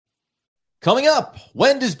Coming up,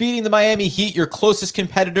 when does beating the Miami Heat, your closest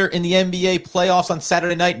competitor in the NBA playoffs on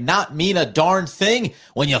Saturday night, not mean a darn thing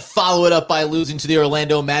when you follow it up by losing to the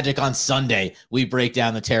Orlando Magic on Sunday? We break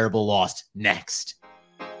down the terrible loss next.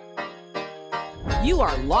 You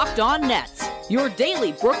are Locked On Nets, your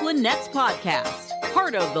daily Brooklyn Nets podcast.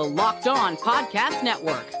 Part of the Locked On Podcast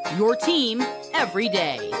Network, your team every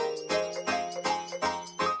day.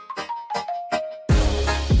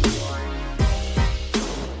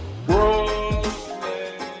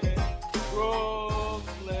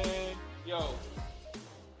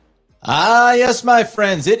 Yes, my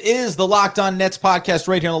friends, it is the Locked On Nets podcast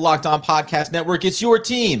right here on the Locked On Podcast Network. It's your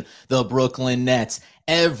team, the Brooklyn Nets,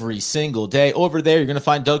 every single day. Over there, you're going to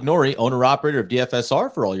find Doug Norrie, owner-operator of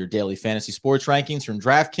DFSR, for all your daily fantasy sports rankings from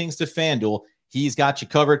DraftKings to FanDuel. He's got you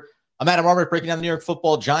covered. I'm Adam Arbor, breaking down the New York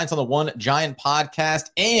Football Giants on the One Giant podcast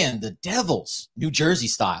and the Devils, New Jersey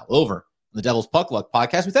style, over on the Devils Puck Luck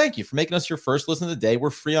podcast. We thank you for making us your first listen of the day. We're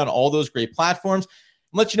free on all those great platforms.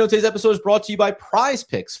 And let you know today's episode is brought to you by Prize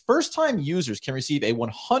Picks. First-time users can receive a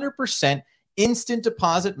 100% instant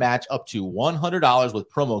deposit match up to $100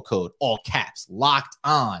 with promo code, all caps, Locked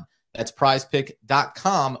On. That's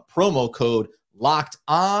prizepick.com, promo code Locked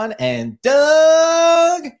On. And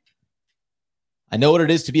Doug, I know what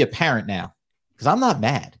it is to be a parent now, because I'm not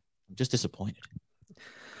mad. I'm just disappointed.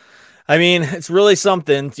 I mean, it's really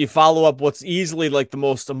something. You follow up what's easily like the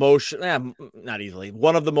most emotional, not easily,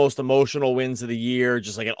 one of the most emotional wins of the year,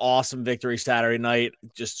 just like an awesome victory Saturday night,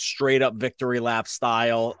 just straight up victory lap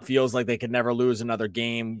style. Feels like they could never lose another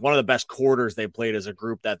game. One of the best quarters they played as a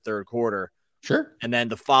group that third quarter. Sure. And then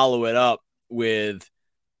to follow it up with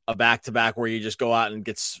a back-to-back where you just go out and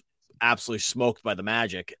gets absolutely smoked by the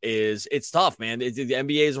Magic it's tough, man. The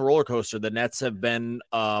NBA is a roller coaster. The Nets have been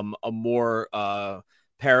a more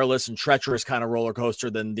perilous and treacherous kind of roller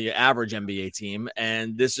coaster than the average NBA team.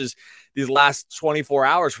 And these last 24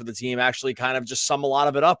 hours for the team actually kind of just sum a lot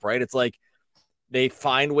of it up, right? It's like they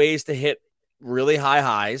find ways to hit really high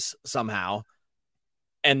highs somehow.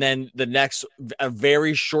 And then a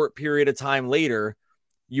very short period of time later,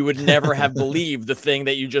 you would never have believed the thing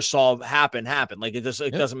that you just saw happen. Like it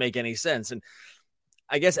doesn't make any sense. And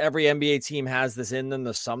I guess every NBA team has this in them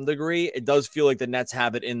to some degree. It does feel like the Nets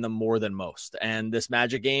have it in them more than most. And this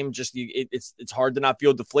Magic game, it's hard to not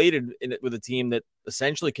feel deflated in it with a team that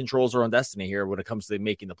essentially controls their own destiny here when it comes to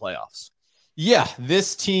making the playoffs. Yeah,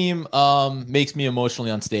 this team makes me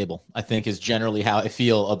emotionally unstable, I think, is generally how I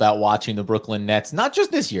feel about watching the Brooklyn Nets. Not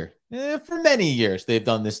just this year. For many years, they've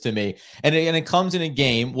done this to me. And it comes in a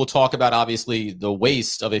game. We'll talk about, obviously, the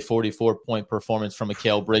waste of a 44-point performance from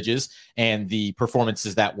Mikal Bridges and the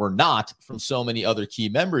performances that were not from so many other key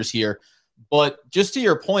members here. But just to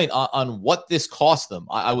your point on what this cost them,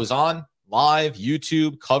 I was on live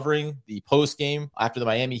YouTube covering the post game after the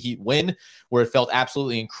Miami Heat win, where it felt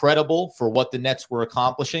absolutely incredible for what the Nets were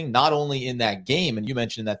accomplishing, not only in that game, and you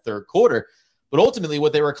mentioned that third quarter, but ultimately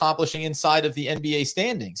what they were accomplishing inside of the NBA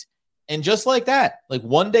standings. And just like that, like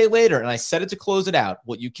one day later, and I said it to close it out,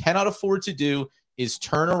 what you cannot afford to do is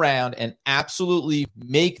turn around and absolutely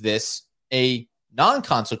make this a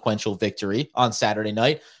non-consequential victory on Saturday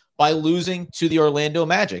night by losing to the Orlando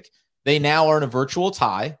Magic. They now are in a virtual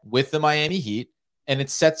tie with the Miami Heat, and it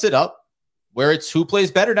sets it up where it's who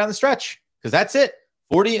plays better down the stretch, because that's it.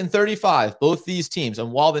 40 and 35, both these teams.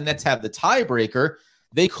 And while the Nets have the tiebreaker,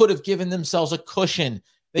 they could have given themselves a cushion.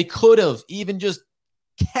 They could have even just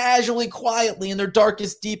casually, quietly, in their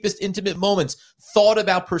darkest, deepest, intimate moments, thought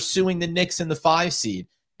about pursuing the Knicks in the 5 seed.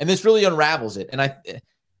 And this really unravels it. And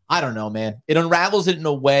I don't know, man. It unravels it in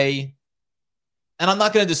a way. And I'm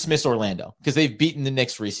not going to dismiss Orlando because they've beaten the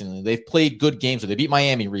Knicks recently. They've played good games. They beat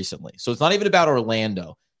Miami recently. So it's not even about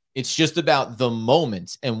Orlando. It's just about the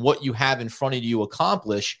moment and what you have in front of you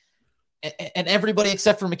accomplish. And everybody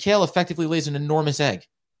except for Mikal effectively lays an enormous egg.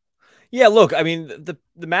 Yeah, look, I mean, the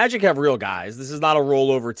Magic have real guys. This is not a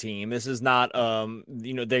rollover team. This is not,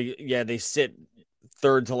 they sit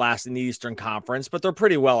third to last in the Eastern Conference, but they're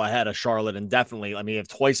pretty well ahead of Charlotte and definitely, I mean, have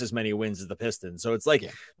twice as many wins as the Pistons. So it's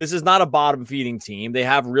like, This is not a bottom feeding team. They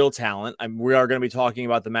have real talent. We are going to be talking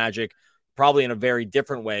about the Magic probably in a very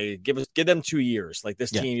different way. Give them 2 years. Like this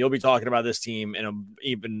team, you'll be talking about this team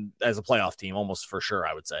even as a playoff team, almost for sure,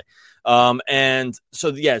 I would say. And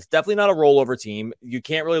so, it's definitely not a rollover team. You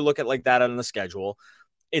can't really look at like that on the schedule.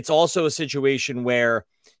 It's also a situation where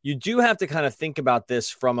you do have to kind of think about this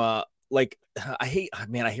from I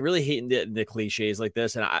really hate the cliches like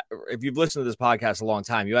this. And if you've listened to this podcast a long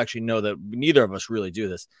time, you actually know that neither of us really do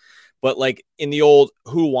this. But like in the old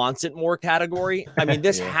who wants it more category, I mean,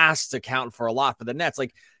 this has to count for a lot for the Nets.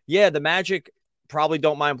 Like, the Magic probably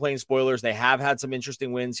don't mind playing spoilers. They have had some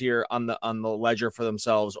interesting wins here on the ledger for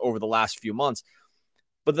themselves over the last few months.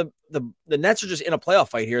 But the Nets are just in a playoff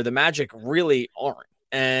fight here. The Magic really aren't.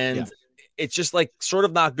 And it's just like sort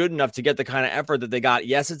of not good enough to get the kind of effort that they got.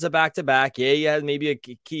 Yes, it's a back-to-back. Yeah, you had maybe a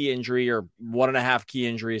key injury or 1.5 key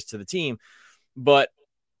injuries to the team. But,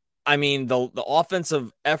 I mean, the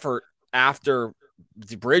offensive effort after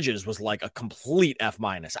the Bridges was like a complete F-.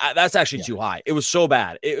 That's actually too high. It was so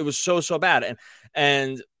bad. It was so bad.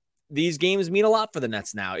 And these games mean a lot for the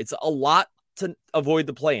Nets now. It's a lot to avoid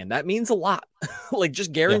the play-in. That means a lot. Like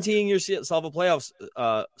just guaranteeing yourself a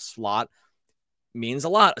playoff slot means a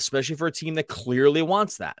lot, especially for a team that clearly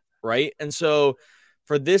wants that, right? And so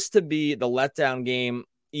for this to be the letdown game,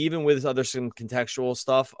 even with some contextual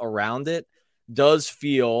stuff around it, does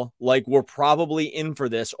feel like we're probably in for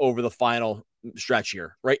this over the final stretch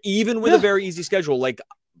here, right? Even with a very easy schedule, like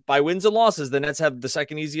by wins and losses, the Nets have the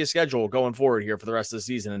second easiest schedule going forward here for the rest of the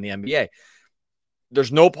season in the NBA.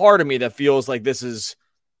 There's no part of me that feels like this is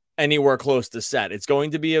anywhere close to set. It's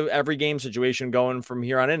going to be a every game situation going from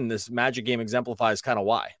here on in. And this Magic game exemplifies kind of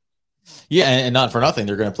why. Yeah, and not for nothing,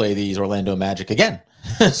 they're going to play these Orlando Magic again.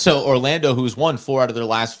 So Orlando, who's won 4 out of their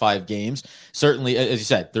last 5 games, certainly, as you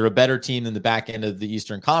said, they're a better team than the back end of the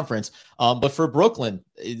Eastern Conference. But for Brooklyn,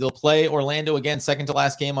 they'll play Orlando again, second to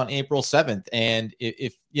last game on April 7th. And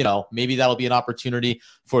if maybe that'll be an opportunity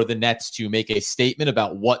for the Nets to make a statement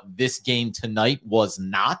about what this game tonight was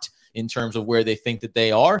not, in terms of where they think that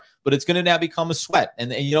they are, but it's going to now become a sweat. And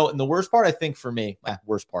the worst part, I think for me,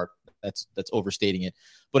 that's overstating it.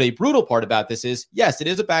 But a brutal part about this is, yes, it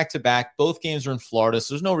is a back-to-back. Both games are in Florida,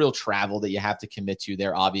 so there's no real travel that you have to commit to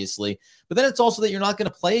there, obviously. But then it's also that you're not going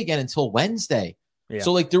to play again until Wednesday. Yeah.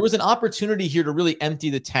 So, there was an opportunity here to really empty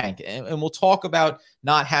the tank. And we'll talk about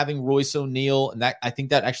not having Royce O'Neal, and that I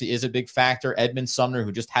think that actually is a big factor. Edmund Sumner,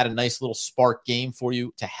 who just had a nice little spark game for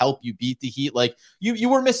you to help you beat the Heat. You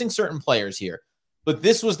were missing certain players here. But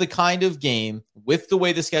this was the kind of game, with the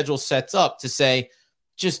way the schedule sets up, to say,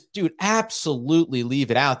 just, dude, absolutely leave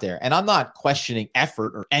it out there. And I'm not questioning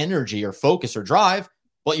effort or energy or focus or drive,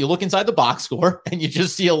 but you look inside the box score and you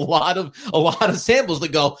just see a lot of samples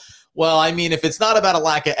that go, well, I mean, if it's not about a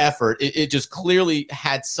lack of effort, it just clearly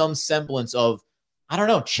had some semblance of, I don't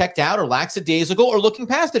know, checked out or lackadaisical or looking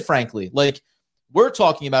past it, frankly. We're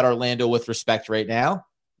talking about Orlando with respect right now.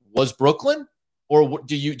 Was Brooklyn? Or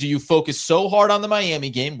do you focus so hard on the Miami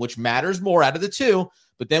game, which matters more out of the two,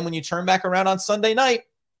 but then when you turn back around on Sunday night,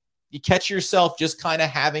 you catch yourself just kind of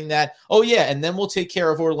having that, oh, yeah, and then we'll take care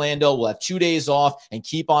of Orlando. We'll have 2 days off and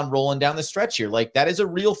keep on rolling down the stretch here. That is a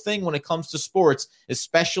real thing when it comes to sports,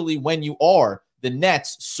 especially when you are the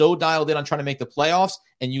Nets so dialed in on trying to make the playoffs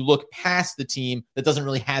and you look past the team that doesn't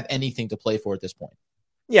really have anything to play for at this point.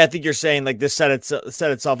 Yeah, I think you're saying this set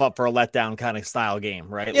itself up for a letdown kind of style game,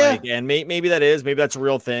 right? Yeah. And maybe that's a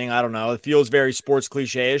real thing. I don't know. It feels very sports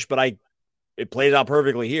cliche-ish, but it plays out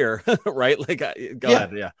perfectly here, right? Go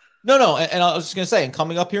ahead. Yeah. No. And I was just going to say, and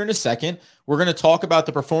coming up here in a second, we're going to talk about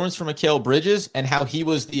the performance from Mikal Bridges and how he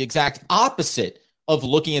was the exact opposite of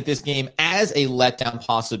looking at this game as a letdown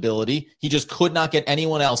possibility. He just could not get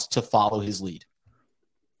anyone else to follow his lead.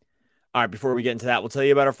 All right, before we get into that, we'll tell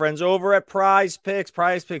you about our friends over at Prize Picks.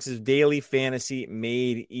 Prize Picks is daily fantasy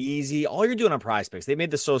made easy. All you're doing on Prize Picks, they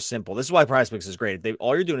made this so simple. This is why Prize Picks is great.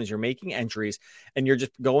 All you're doing is you're making entries, and you're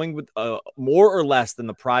just going with more or less than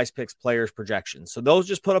the Prize Picks players' projections. So those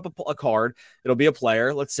just put up a card. It'll be a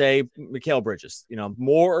player. Let's say Mikal Bridges,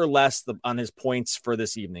 more or less on his points for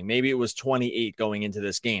this evening. Maybe it was 28 going into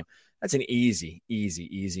this game. That's an easy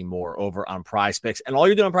more over on Prize Picks. And all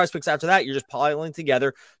you're doing on Prize Picks after that, you're just piling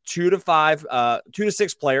together 2 to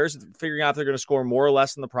 6 players, figuring out if they're going to score more or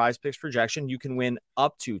less than the Prize Picks projection. You can win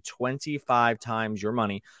up to 25 times your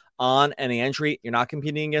money on any entry. You're not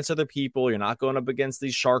competing against other people. You're not going up against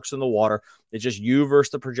these sharks in the water. It's just you versus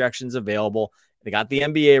the projections available. They got the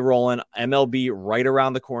NBA rolling, MLB right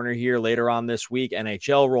around the corner here later on this week,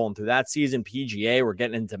 NHL rolling through that season, PGA, we're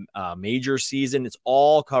getting into major season. It's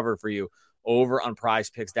all covered for you over on Prize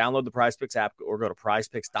Picks. Download the Prize Picks app or go to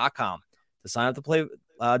prizepicks.com to sign up to play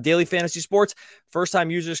daily fantasy sports. First-time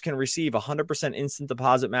users can receive 100% instant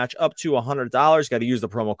deposit match up to $100. Got to use the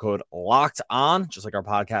promo code LOCKED ON, just like our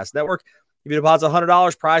podcast network. If you deposit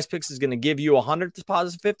 $100, Prize Picks is going to give you 100.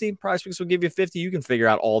 Deposit 50. Prize Picks will give you 50. You can figure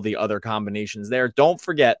out all the other combinations there. Don't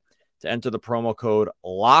forget to enter the promo code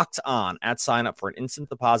LOCKED ON at sign up for an instant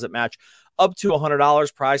deposit match up to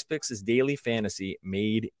 $100. Prize Picks is daily fantasy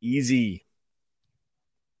made easy.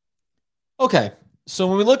 Okay. So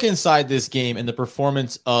when we look inside this game and the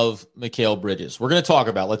performance of Mikal Bridges, we're going to talk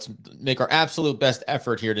about, let's make our absolute best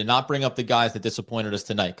effort here to not bring up the guys that disappointed us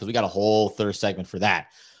tonight, because we got a whole third segment for that.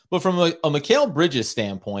 But from a Mikal Bridges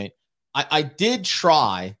standpoint, I did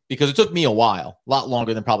try, because it took me a while, a lot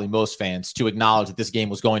longer than probably most fans, to acknowledge that this game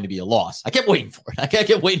was going to be a loss. I kept waiting for it. I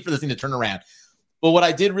kept waiting for this thing to turn around. But what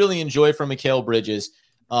I did really enjoy from Mikal Bridges,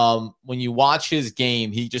 when you watch his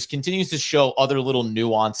game, he just continues to show other little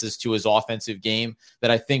nuances to his offensive game that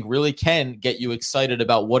I think really can get you excited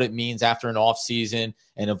about what it means after an offseason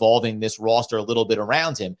and evolving this roster a little bit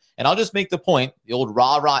around him. And I'll just make the point, the old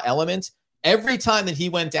rah-rah element, every time that he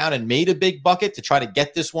went down and made a big bucket to try to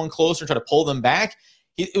get this one closer and try to pull them back,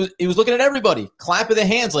 he was looking at everybody, clapping the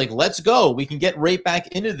hands like, let's go. We can get right back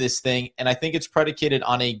into this thing. And I think it's predicated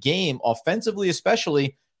on a game, offensively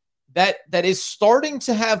especially, that is starting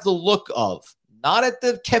to have the look of, not at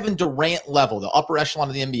the Kevin Durant level, the upper echelon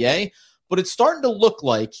of the NBA, but it's starting to look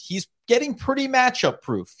like he's getting pretty matchup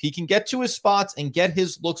proof. He can get to his spots and get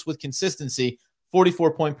his looks with consistency.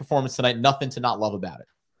 44-point performance tonight, nothing to not love about it.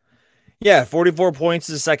 Yeah, 44 points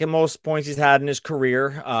is the second most points he's had in his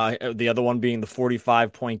career. The other one being the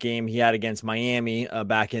 45-point game he had against Miami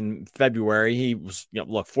back in February. He was,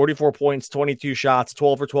 44 points, 22 shots,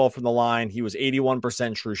 12 for 12 from the line. He was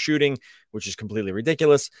 81% true shooting, which is completely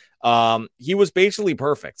ridiculous. He was basically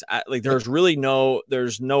perfect. There's no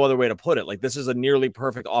other way to put it. Like, this is a nearly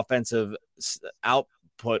perfect offensive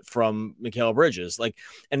output from Mikal Bridges.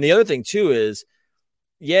 And the other thing too is,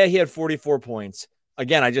 yeah, he had 44 points.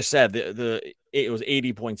 Again, I just said it was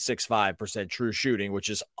 80.65% true shooting, which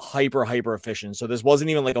is hyper efficient. So this wasn't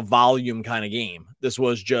even like a volume kind of game. This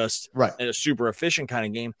was just a super efficient kind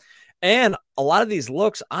of game. And a lot of these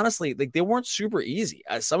looks, honestly, they weren't super easy.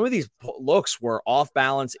 Some of these looks were off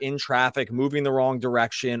balance, in traffic, moving the wrong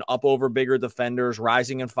direction, up over bigger defenders,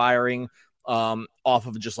 rising and firing off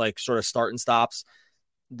of just sort of start and stops.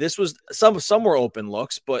 This was some were open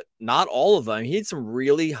looks, but not all of them. He had some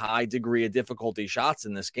really high degree of difficulty shots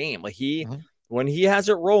in this game. When he has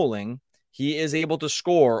it rolling, he is able to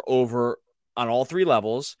score over on all three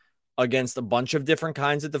levels against a bunch of different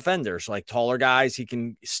kinds of defenders. Like taller guys, he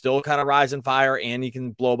can still kind of rise and fire, and he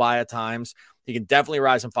can blow by at times. He can definitely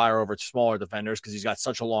rise and fire over smaller defenders because he's got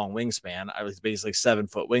such a long wingspan. I was basically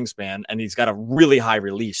 7-foot wingspan, and he's got a really high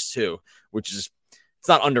release too, which is, it's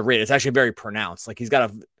not underrated. It's actually very pronounced. He's got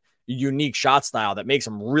a unique shot style that makes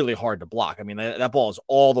him really hard to block. I mean, that ball is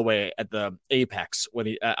all the way at the apex when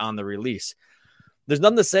he on the release. There's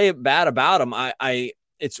nothing to say bad about him.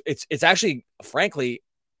 It's actually, frankly,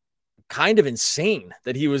 kind of insane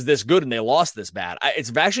that he was this good and they lost this bad.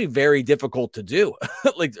 It's actually very difficult to do.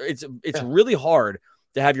 It's really hard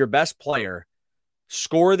to have your best player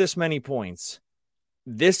score this many points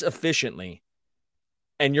this efficiently,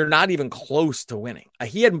 and you're not even close to winning.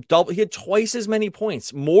 He had twice as many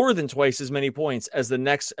points, more than twice as many points as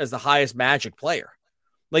the highest Magic player.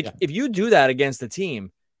 If you do that against the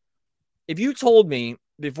team, if you told me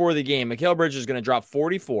before the game, Mikal Bridges is going to drop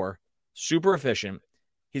 44, super efficient,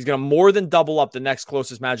 he's going to more than double up the next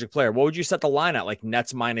closest Magic player, what would you set the line at?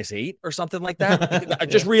 Nets -8 or something like that?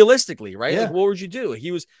 Just realistically, right? Yeah. What would you do?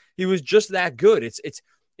 He was just that good.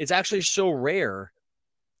 It's actually so rare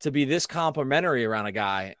to be this complimentary around a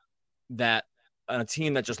guy that on a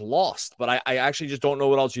team that just lost. But I actually just don't know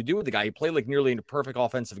what else you do with the guy. He played nearly a perfect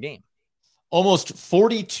offensive game. Almost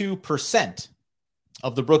 42%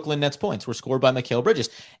 of the Brooklyn Nets points were scored by Mikal Bridges.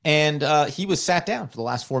 And he was sat down for the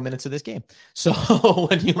last 4 minutes of this game. So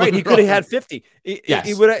when you he could have had 50. Yes.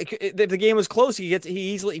 He would, if the game was close, he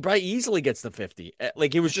probably easily gets the 50.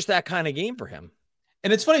 It was just that kind of game for him.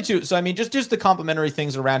 And it's funny too. So, I mean, just the complimentary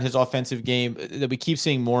things around his offensive game that we keep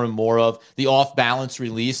seeing more and more of, the off balance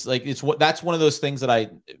release. That's one of those things that I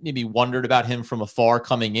maybe wondered about him from afar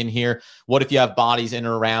coming in here. What if you have bodies in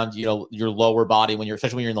and around, your lower body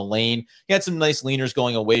especially when you're in the lane? He had some nice leaners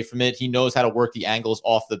going away from it. He knows how to work the angles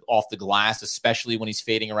off the glass, especially when he's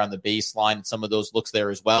fading around the baseline, and some of those looks there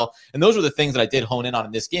as well. And those are the things that I did hone in on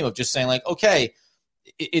in this game, of just saying okay,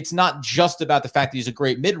 it's not just about the fact that he's a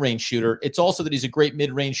great mid-range shooter. It's also that he's a great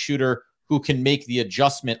mid-range shooter who can make the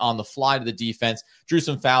adjustment on the fly to the defense. Drew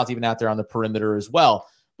some fouls even out there on the perimeter as well.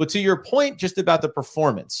 But to your point, just about the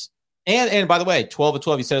performance, and by the way, 12 of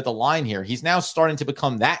 12, you said at the line here, he's now starting to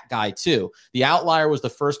become that guy too. The outlier was the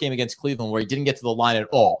first game against Cleveland where he didn't get to the line at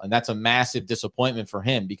all. And that's a massive disappointment for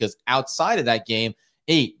him, because outside of that game,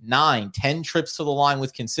 8, 9, 10 trips to the line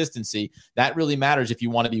with consistency. That really matters if you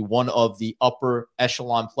want to be one of the upper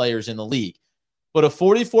echelon players in the league. But a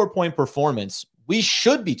 44-point performance, we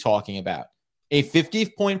should be talking about a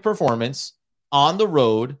 50-point performance on the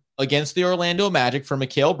road against the Orlando Magic for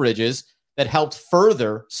Mikal Bridges that helped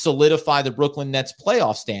further solidify the Brooklyn Nets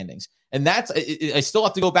playoff standings. And I still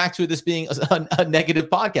have to go back to this being a negative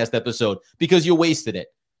podcast episode because you wasted it.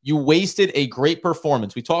 You wasted a great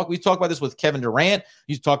performance. We talk about this with Kevin Durant.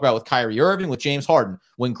 You talk about it with Kyrie Irving, with James Harden.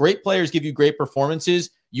 When great players give you great performances,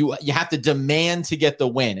 you have to demand to get the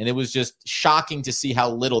win. And it was just shocking to see how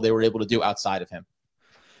little they were able to do outside of him.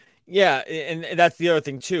 Yeah, and that's the other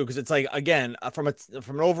thing too, because it's like, again, from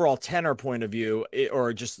an overall tenor point of view,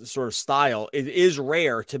 or just sort of style, it is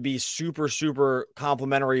rare to be super, super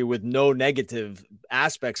complimentary with no negative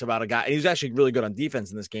aspects about a guy. And he was actually really good on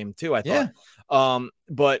defense in this game too, I thought. Yeah.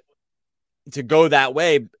 But to go that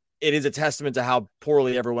way, it is a testament to how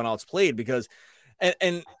poorly everyone else played, because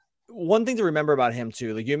and one thing to remember about him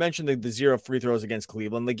too, like you mentioned the 0 free throws against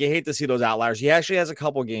Cleveland, like you hate to see those outliers. He actually has a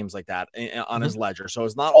couple games like that on his ledger. So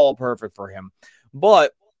it's not all perfect for him,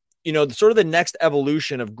 but sort of the next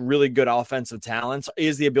evolution of really good offensive talents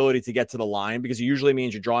is the ability to get to the line, because it usually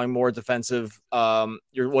means you're drawing more defensive.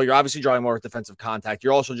 You're obviously drawing more defensive contact.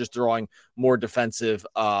 You're also just drawing more defensive,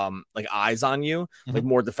 like eyes on you, like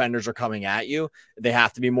more defenders are coming at you. They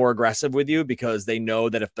have to be more aggressive with you because they know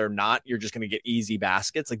that if they're not, you're just going to get easy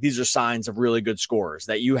baskets. Like these are signs of really good scorers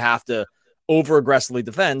that you have to over aggressively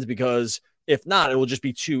defend, because if not, it will just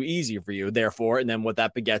be too easy for you. Therefore, and then what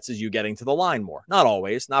that begets is you getting to the line more. Not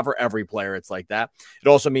always, not for every player. It's like that. It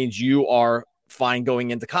also means you are fine going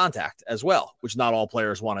into contact as well, which not all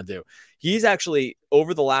players want to do. He's actually,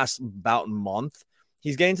 over the last about month,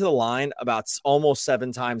 he's getting to the line about almost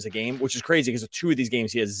 7 times a game, which is crazy because of 2 of these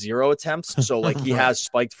games, he has 0 attempts. So like he has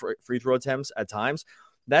spiked free throw attempts at times.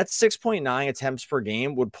 That 6.9 attempts per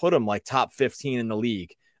game would put him like top 15 in the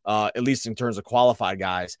league. At least in terms of qualified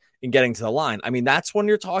guys in getting to the line. I mean, that's when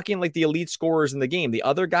you're talking like the elite scorers in the game. The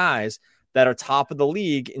other guys that are top of the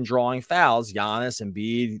league in drawing fouls, Giannis,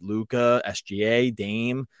 Embiid, Luka, SGA,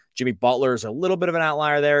 Dame, Jimmy Butler is a little bit of an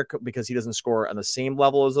outlier there because he doesn't score on the same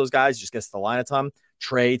level as those guys, just gets to the line a ton.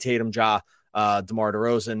 Trey, Tatum, Ja, DeMar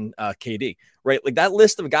DeRozan, KD, right? Like that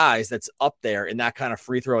list of guys that's up there in that kind of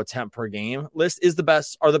free throw attempt per game list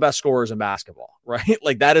are the best scorers in basketball, right?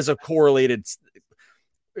 Like that is a correlated,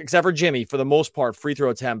 except for Jimmy, for the most part, free throw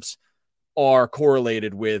attempts are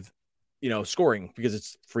correlated with, scoring, because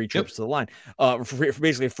it's free trips to the line,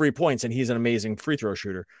 basically free points. And he's an amazing free throw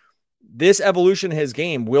shooter. This evolution in his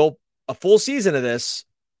game a full season of this,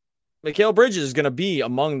 Mikal Bridges is going to be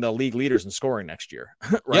among the league leaders in scoring next year.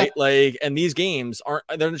 Right. Yeah. Like, and these games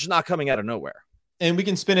they're just not coming out of nowhere. And we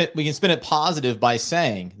can spin it positive by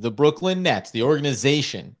saying the Brooklyn Nets, the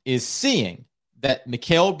organization, is seeing that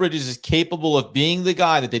Mikal Bridges is capable of being the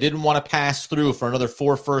guy that they didn't want to pass through for another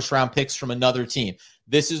 4 first-round picks from another team.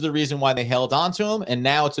 This is the reason why they held on to him, and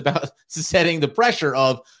now it's about setting the pressure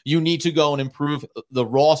of you need to go and improve the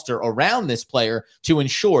roster around this player to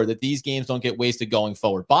ensure that these games don't get wasted going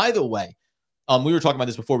forward. By the way, we were talking about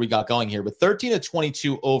this before we got going here, but 13 of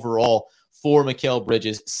 22 overall for Mikal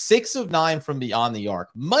Bridges, 6 of 9 from beyond the arc.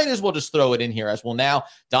 Might as well just throw it in here, as we'll now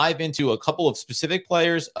dive into a couple of specific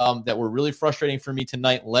players that were really frustrating for me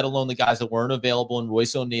tonight, let alone the guys that weren't available in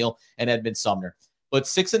Royce O'Neal and Edmund Sumner. But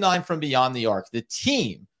 6 of 9 from beyond the arc. The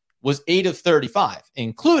team was 8 of 35,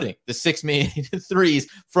 including the 6 made threes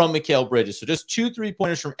from Mikal Bridges. So just 2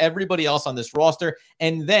 3-pointers from everybody else on this roster.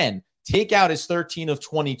 And then take out his 13 of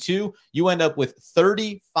 22. You end up with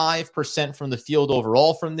 35% from the field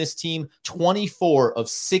overall from this team, 24 of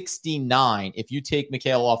 69 if you take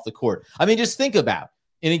Mikal off the court. I mean, just think about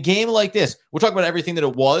in a game like this, we're talking about everything that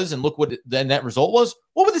it was, and look what the net result was.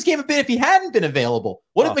 What would this game have been if he hadn't been available?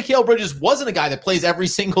 What if Mikal Bridges wasn't a guy that plays every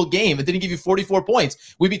single game and didn't give you 44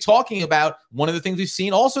 points? We'd be talking about one of the things we've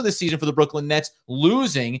seen also this season for the Brooklyn Nets,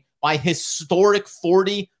 losing by historic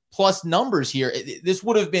 40-plus numbers here. This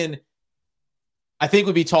would have been, I think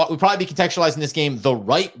we'd probably be contextualizing this game the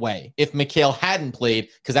right way if Mikal hadn't played,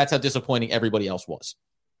 because that's how disappointing everybody else was.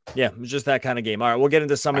 Yeah, it was just that kind of game. All right, we'll get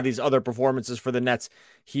into some of these other performances for the Nets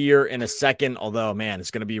here in a second, although, man, it's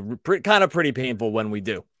going to be pretty painful when we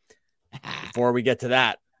do. Before we get to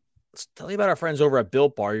that, let's tell you about our friends over at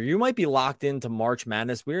Built Bar. You might be locked into March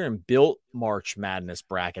Madness. We're in Built March Madness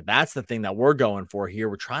bracket. That's the thing that we're going for here.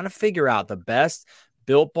 We're trying to figure out the best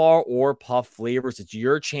Built Bar or Puff flavors. It's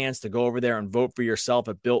your chance to go over there and vote for yourself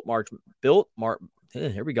at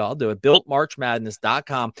here we go. I'll do it.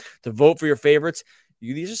 BuiltMarchMadness.com to vote for your favorites.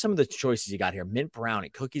 These are some of the choices you got here: mint brownie,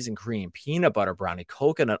 cookies and cream, peanut butter brownie,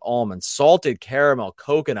 coconut almond, salted caramel,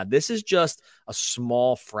 coconut. This is just a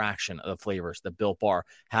small fraction of the flavors that Built Bar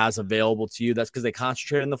has available to you. That's because they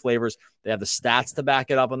concentrate on the flavors. They have the stats to back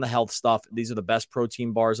it up on the health stuff. These are the best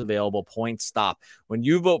protein bars available. Point stop. When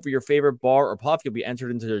you vote for your favorite bar or puff, you'll be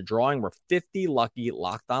entered into the drawing where 50 lucky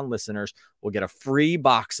Locked On listeners will get a free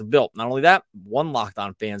box of Built. Not only that, one Locked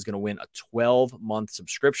On fan is going to win a 12-month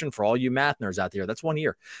subscription for all you math nerds out there. That's 1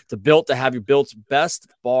 year to Built, to have your Built's best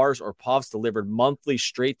bars or puffs delivered monthly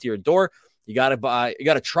straight to your door. You got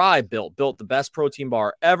to try Built. Built, the best protein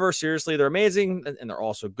bar ever. Seriously, they're amazing, and they're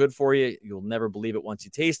also good for you. You'll never believe it once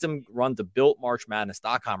you taste them. Run to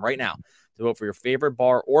BuiltMarchMadness.com right now to vote for your favorite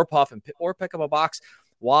bar or puff or pick up a box.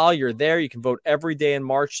 While you're there, you can vote every day in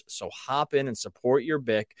March, so hop in and support your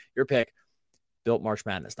pick.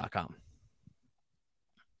 BuiltMarchMadness.com.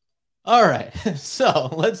 All right, so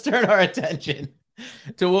let's turn our attention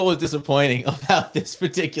to what was disappointing about this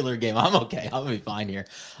particular game. I'm okay. I'm gonna be fine here.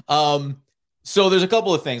 So there's a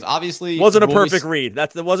couple of things. Obviously, wasn't a perfect read.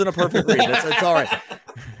 That wasn't a perfect read. That's all right.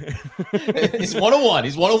 He's 101.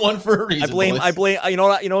 He's 101 for a reason. I blame. You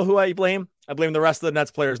know who I blame? I blame the rest of the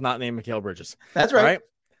Nets players not named Mikal Bridges. That's right.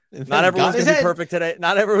 Not everyone's going to be perfect today.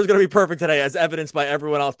 Not everyone's going to be perfect today, as evidenced by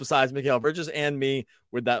everyone else besides Mikal Bridges and me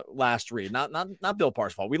with that last read. Not Bill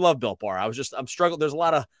Barr's fault. We love Bill Barr. I'm struggling. There's a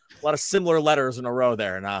lot of similar letters in a row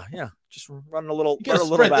there, and just running a little bad on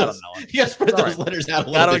that one. You got to spread those letters out a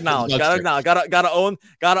little bit.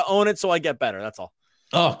 Gotta own it, so I get better. That's all.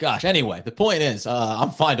 Oh gosh. Anyway, the point is,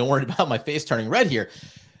 I'm fine. Don't worry about my face turning red here.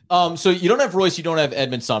 So you don't have Royce, you don't have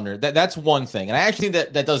Edmund Sumner. That's one thing. And I actually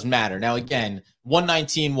think that does matter. Now, again,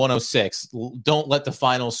 119-106. Don't let the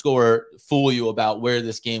final score fool you about where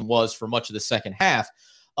this game was for much of the second half.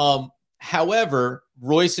 However,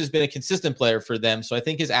 Royce has been a consistent player for them, so I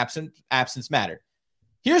think his absence mattered.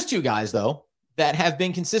 Here's two guys, though, that have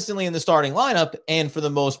been consistently in the starting lineup and for the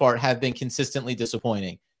most part have been consistently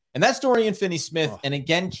disappointing. And that's Dorian Finney-Smith and,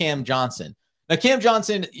 again, Cam Johnson. Now, Cam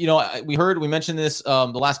Johnson, we mentioned this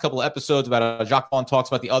the last couple of episodes about Jacques Vaughn talks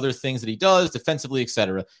about the other things that he does defensively,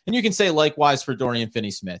 etc. And you can say likewise for Dorian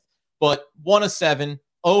Finney-Smith. But 1 of 7,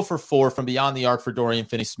 0 for 4 from beyond the arc for Dorian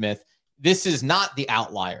Finney-Smith. This is not the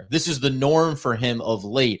outlier. This is the norm for him of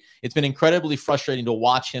late. It's been incredibly frustrating to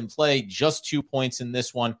watch him play. Just 2 points in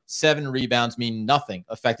this one. 7 rebounds mean nothing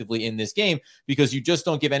effectively in this game because you just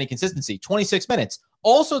don't give any consistency. 26 minutes.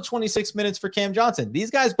 Also 26 minutes for Cam Johnson. These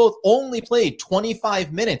guys both only played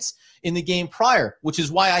 25 minutes in the game prior, which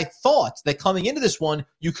is why I thought that coming into this one,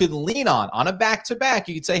 you could lean on a back-to-back.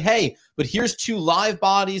 You could say, hey, but here's 2 live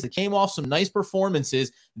bodies that came off some nice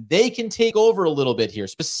performances. They can take over a little bit here,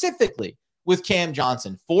 specifically with Cam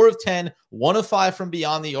Johnson. 4 of 10, 1 of 5 from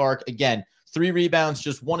beyond the arc. Again, 3 rebounds,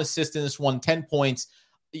 just 1 assist in this one, 10 points.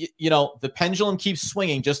 The pendulum keeps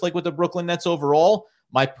swinging, just like with the Brooklyn Nets overall.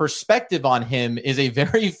 My perspective on him is a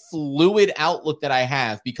very fluid outlook that I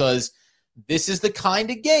have because this is the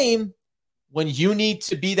kind of game when you need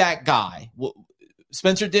to be that guy.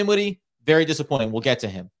 Spencer Dinwiddie, very disappointing. We'll get to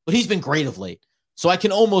him. But he's been great of late. So I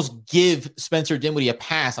can almost give Spencer Dinwiddie a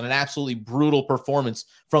pass on an absolutely brutal performance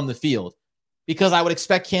from the field because I would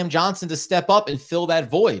expect Cam Johnson to step up and fill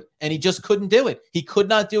that void, and he just couldn't do it. He could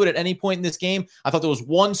not do it at any point in this game. I thought there was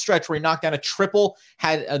one stretch where he knocked down a triple,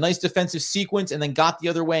 had a nice defensive sequence, and then got the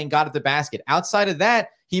other way and got at the basket. Outside of that,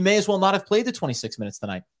 he may as well not have played the 26 minutes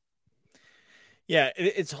tonight. Yeah,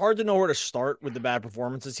 it's hard to know where to start with the bad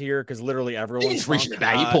performances here because literally everyone's just reaching the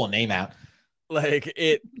bag. You pull a name out. Like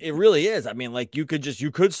it really is. I mean, like you could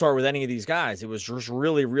start with any of these guys. It was just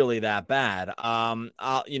really, really that bad.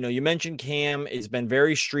 You mentioned Cam has been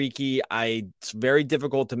very streaky. It's very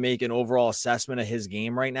difficult to make an overall assessment of his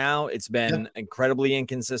game right now. It's been incredibly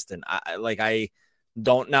inconsistent. I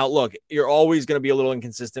don't now look, you're always going to be a little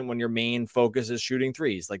inconsistent when your main focus is shooting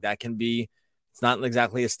threes. Like that can be, it's not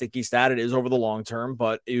exactly a sticky stat. It is over the long term,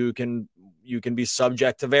 but you can be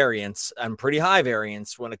subject to variance and pretty high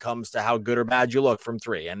variance when it comes to how good or bad you look from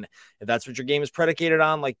three. And if that's what your game is predicated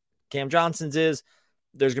on, like Cam Johnson's is,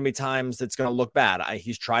 there's going to be times that's going to look bad.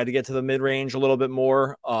 He's tried to get to the mid range a little bit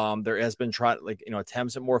more. There has been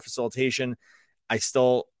attempts at more facilitation. I've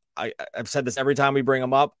said this every time we bring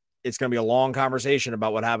him up. It's going to be a long conversation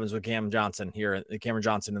about what happens with Cameron Johnson in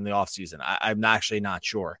the offseason. I'm actually not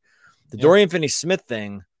sure. The Dorian Finney-Smith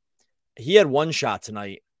thing, he had one shot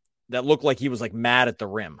tonight that looked like he was like mad at the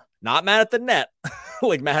rim, not mad at the net,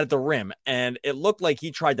 like mad at the rim. And it looked like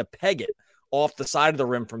he tried to peg it off the side of the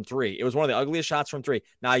rim from three. It was one of the ugliest shots from three.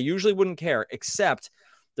 Now I usually wouldn't care, except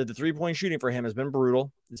that the 3-point shooting for him has been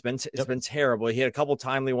brutal. It's been terrible. He had a couple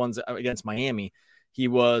timely ones against Miami. He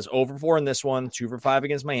was 0 for 4 in this one, 2 for 5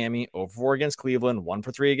 against Miami, 0 for 4 against Cleveland, 1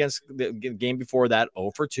 for 3 against the game before that,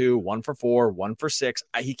 0 for 2, 1 for 4, 1 for 6.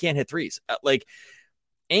 He can't hit threes.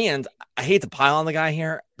 And I hate to pile on the guy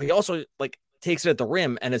here, but he also takes it at the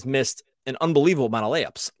rim and has missed an unbelievable amount of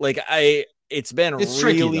layups. It's been it's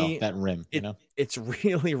really tricky, though, that rim. It's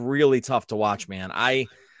really, really tough to watch, man.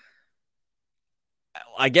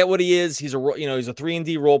 I get what he is. He's a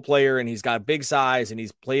 3-and-D role player, and he's got big size, and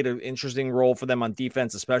he's played an interesting role for them on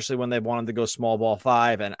defense, especially when they wanted to go small ball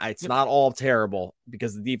 5. And it's not all terrible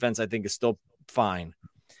because the defense, I think, is still fine.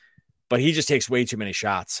 But he just takes way too many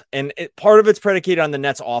shots. And part of it's predicated on the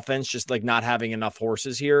Nets offense, just not having enough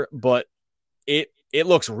horses here. But it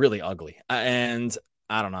looks really ugly. And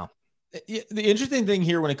I don't know. The interesting thing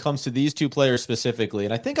here when it comes to these two players specifically,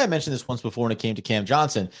 and I think I mentioned this once before when it came to Cam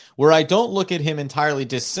Johnson, where I don't look at him entirely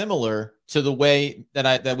dissimilar to the way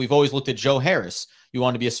that we've always looked at Joe Harris. You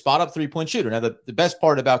want to be a spot-up three-point shooter. Now, the best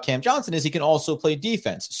part about Cam Johnson is he can also play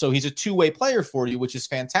defense. So he's a two-way player for you, which is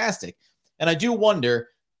fantastic. And I do wonder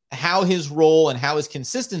how his role and how his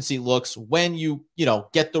consistency looks when you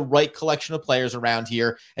get the right collection of players around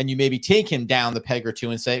here and you maybe take him down the peg or two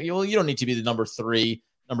and say, well, you don't need to be the number 3,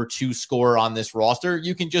 number 2 scorer on this roster.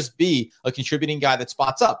 You can just be a contributing guy that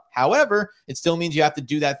spots up. However, it still means you have to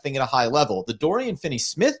do that thing at a high level. The Dorian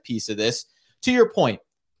Finney-Smith piece of this, to your point,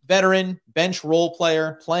 veteran, bench role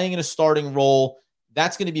player, playing in a starting role,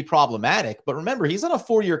 that's going to be problematic. But remember, he's on a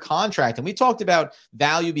 4-year contract, and we talked about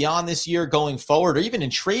value beyond this year going forward, or even in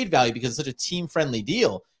trade value because it's such a team-friendly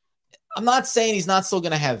deal. I'm not saying he's not still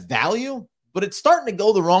going to have value, but it's starting to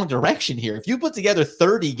go the wrong direction here. If you put together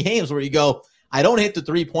 30 games where you go, I don't hit the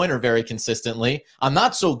three-pointer very consistently, I'm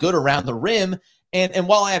not so good around the rim, and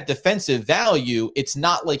while I have defensive value, it's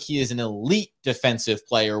not like he is an elite defensive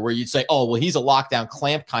player where you'd say, oh, well, he's a lockdown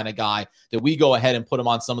clamp kind of guy that we go ahead and put him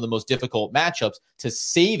on some of the most difficult matchups to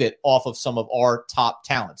save it off of some of our top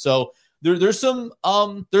talent. So there's some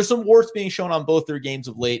warts being shown on both their games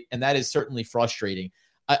of late, and that is certainly frustrating.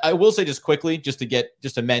 I will say just quickly, just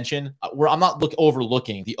to mention, I'm not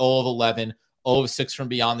overlooking the 0 of 11, 0 of 6 from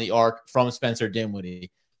beyond the arc from Spencer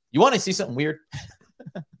Dinwiddie. You want to see something weird?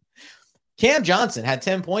 Cam Johnson had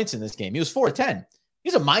 10 points in this game. He was 4 of 10.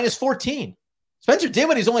 He's a minus 14. Spencer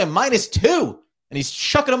Dinwiddie's only a minus 2, and he's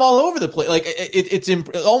chucking them all over the place. It's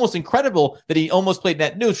almost incredible that he almost played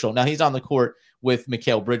net neutral. Now he's on the court with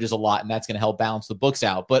Mikal Bridges a lot, and that's going to help balance the books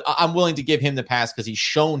out. But I'm willing to give him the pass because he's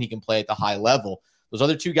shown he can play at the high level. Those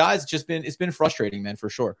other two guys, it's been frustrating, man, for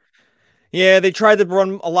sure. Yeah, they tried to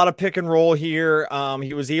run a lot of pick and roll here.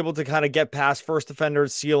 He was able to kind of get past first defender,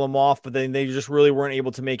 seal him off, but then they just really weren't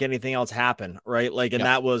able to make anything else happen, right?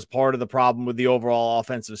 That was part of the problem with the overall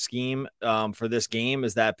offensive scheme for this game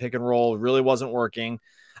is that pick and roll really wasn't working.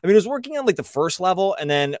 I mean, it was working on the first level, and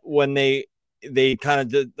then when they kind of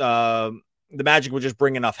did, the Magic would just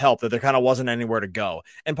bring enough help that there kind of wasn't anywhere to go.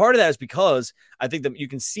 And part of that is because I think that you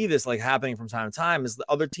can see this happening from time to time is the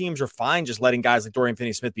other teams are fine just letting guys like Dorian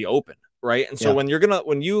Finney-Smith be open. Right. And so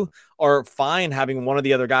when you are fine having one of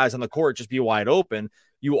the other guys on the court just be wide open,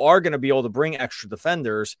 you are going to be able to bring extra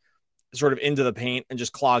defenders sort of into the paint and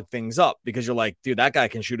just clog things up because you're like, dude, that guy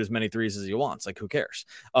can shoot as many threes as he wants. Who cares?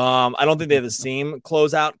 I don't think they have the same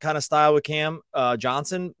closeout kind of style with Cam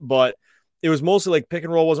Johnson, but it was mostly pick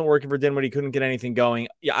and roll wasn't working for Dinwiddie. He couldn't get anything going.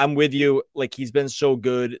 Yeah, I'm with you. He's been so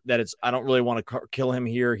good that I don't really want to kill him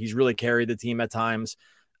here. He's really carried the team at times.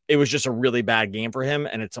 It was just a really bad game for him,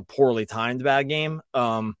 and it's a poorly timed bad game,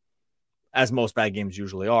 as most bad games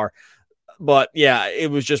usually are. But, yeah,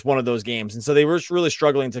 it was just one of those games. And so they were really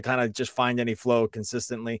struggling to kind of just find any flow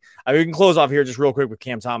consistently. I mean, we can close off here just real quick with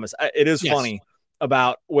Cam Thomas. It is funny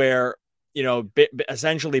about where,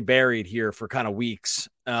 essentially buried here for kind of weeks,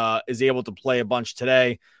 is able to play a bunch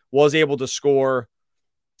today, was able to score.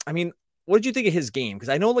 I mean, what did you think of his game? Because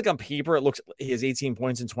I know on paper it looks he has 18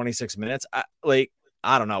 points in 26 minutes.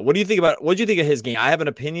 I don't know. What do you think of his game? I have an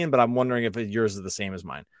opinion, but I'm wondering if yours is the same as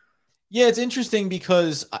mine. Yeah, it's interesting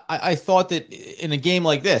because I thought that in a game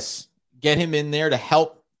like this, get him in there to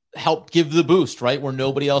help give the boost, right? Where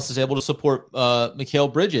nobody else is able to support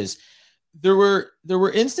Mikal Bridges. There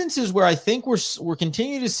were instances where I think we're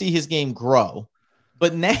continuing to see his game grow,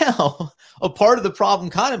 but now a part of the problem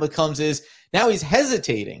kind of becomes is now he's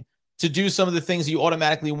hesitating to do some of the things you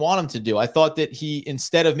automatically want him to do. I thought that he,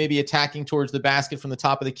 instead of maybe attacking towards the basket from the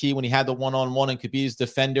top of the key when he had the one-on-one and could be his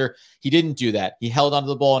defender, he didn't do that. He held onto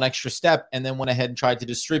the ball an extra step and then went ahead and tried to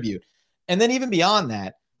distribute. And then even beyond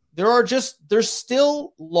that, there's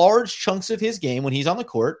still large chunks of his game when he's on the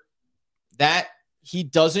court that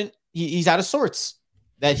he's out of sorts,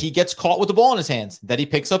 that he gets caught with the ball in his hands, that he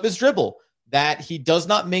picks up his dribble, that he does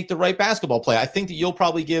not make the right basketball play. I think that you'll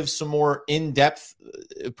probably give some more in-depth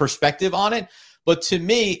perspective on it. But to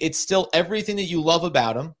me, it's still everything that you love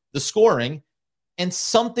about him, the scoring, and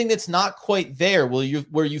something that's not quite there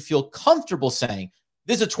where you feel comfortable saying,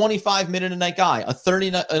 this is a 25-minute-a-night guy, a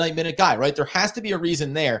 30-minute guy, right? There has to be a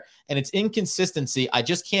reason there, and it's inconsistency. I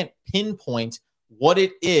just can't pinpoint what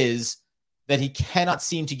it is that he cannot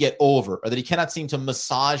seem to get over or that he cannot seem to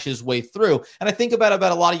massage his way through. And I think about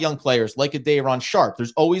a lot of young players like a Day'Ron Sharpe.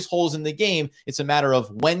 There's always holes in the game. It's a matter of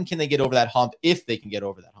when can they get over that hump, if they can get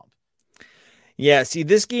over that hump. Yeah, see,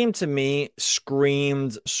 this game to me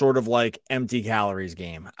screamed sort of like empty calories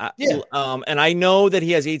game. And I know that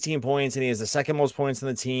he has 18 points and he has the second most points in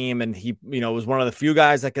the team. And he, was one of the few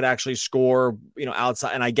guys that could actually score,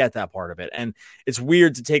 outside. And I get that part of it. And it's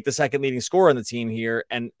weird to take the second leading scorer on the team here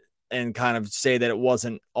and kind of say that it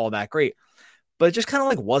wasn't all that great. But it just kind of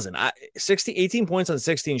like wasn't. 18 points on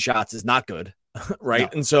 16 shots is not good,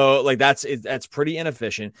 right? No. And so like that's pretty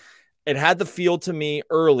inefficient. It had the feel to me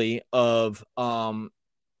early of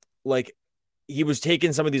like he was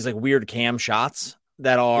taking some of these like weird cam shots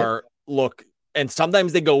that are look, and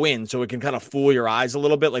sometimes they go in, so it can kind of fool your eyes a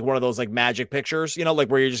little bit, like one of those like magic pictures, like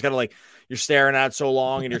where you're just kind of like you're staring at it so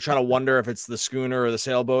long and you're trying to wonder if it's the schooner or the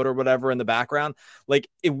sailboat or whatever in the background. Like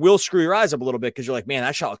it will screw your eyes up a little bit because you're like, man,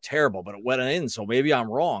 that shot looked terrible, but it went in, so maybe I'm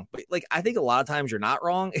wrong. But like I think a lot of times you're not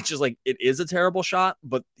wrong. It's just like it is a terrible shot,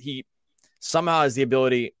 but he somehow has the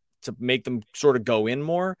ability to make them sort of go in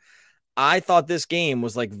more. I thought this game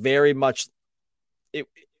was like very much,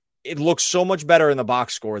 it looks so much better in the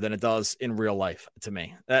box score than it does in real life to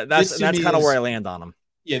me. That's kind of where I land on him.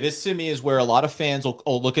 Yeah, this to me is where a lot of fans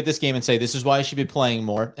will look at this game and say, this is why I should be playing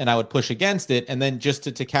more. And I would push against it. And then just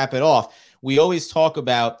to cap it off, we always talk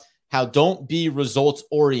about how don't be results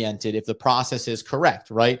oriented if the process is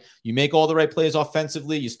correct, right? You make all the right plays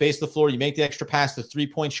offensively, you space the floor, you make the extra pass, the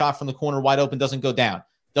 3-point shot from the corner wide open doesn't go down.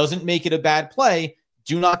 Doesn't make it a bad play.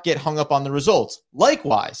 Do not get hung up on the results.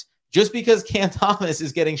 Likewise, just because Cam Thomas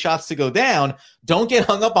is getting shots to go down, don't get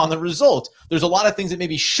hung up on the result. There's a lot of things that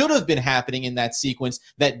maybe should have been happening in that sequence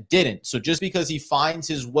that didn't. So just because he finds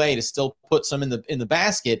his way to still put some in the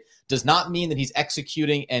basket does not mean that he's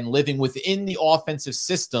executing and living within the offensive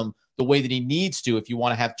system the way that he needs to if you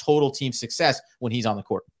want to have total team success when he's on the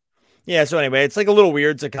court. Yeah. So anyway, it's like a little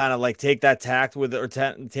weird to kind of like take that tact with or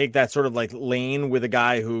take that sort of like lane with a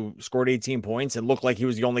guy who scored 18 points and looked like he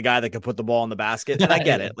was the only guy that could put the ball in the basket. And I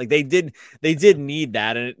get it. Like they did need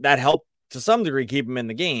that. And that helped to some degree keep him in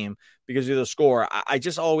the game because of the score. I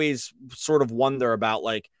just always sort of wonder about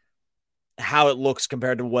like how it looks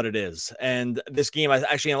compared to what it is. And this game, I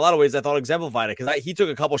actually, in a lot of ways, I thought exemplified it because he took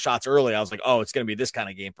a couple shots early. I was like, oh, it's going to be this kind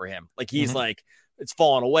of game for him. Like he's like, it's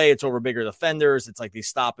falling away. It's over bigger defenders. It's like these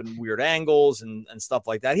stopping weird angles and stuff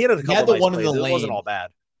like that. He had a couple nice plays. It wasn't all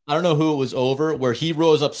bad. I don't know who it was over where he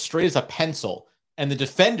rose up straight as a pencil and the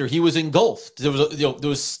defender, he was engulfed. There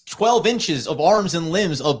was 12 inches of arms and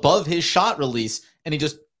limbs above his shot release. And he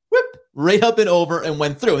just right up and over and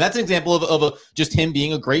went through. And that's an example of just him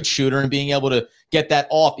being a great shooter and being able to get that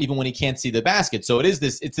off even when he can't see the basket. So it's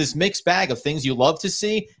this mixed bag of things you love to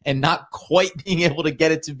see and not quite being able to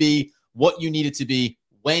get it to be what you need it to be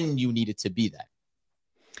when you need it to be that.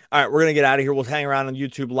 All right, we're going to get out of here. We'll hang around on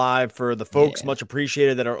YouTube Live for the folks much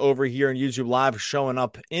appreciated that are over here on YouTube Live showing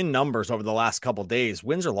up in numbers over the last couple days.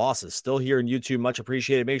 Wins or losses still here on YouTube. Much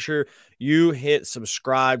appreciated. Make sure you hit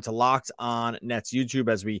subscribe to Locked On Nets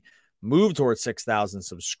YouTube as we move towards 6,000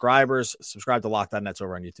 subscribers. Subscribe to Locked On Nets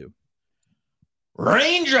over on YouTube.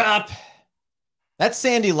 Raindrop. That's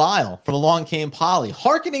Sandy Lyle from Along Came Polly,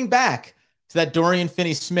 hearkening back to that Dorian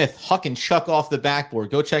Finney-Smith huck and chuck off the backboard.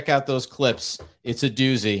 Go check out those clips. It's a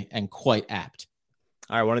doozy and quite apt.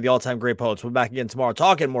 All right, one of the all-time great poets. We'll be back again tomorrow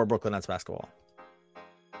talking more Brooklyn Nets basketball.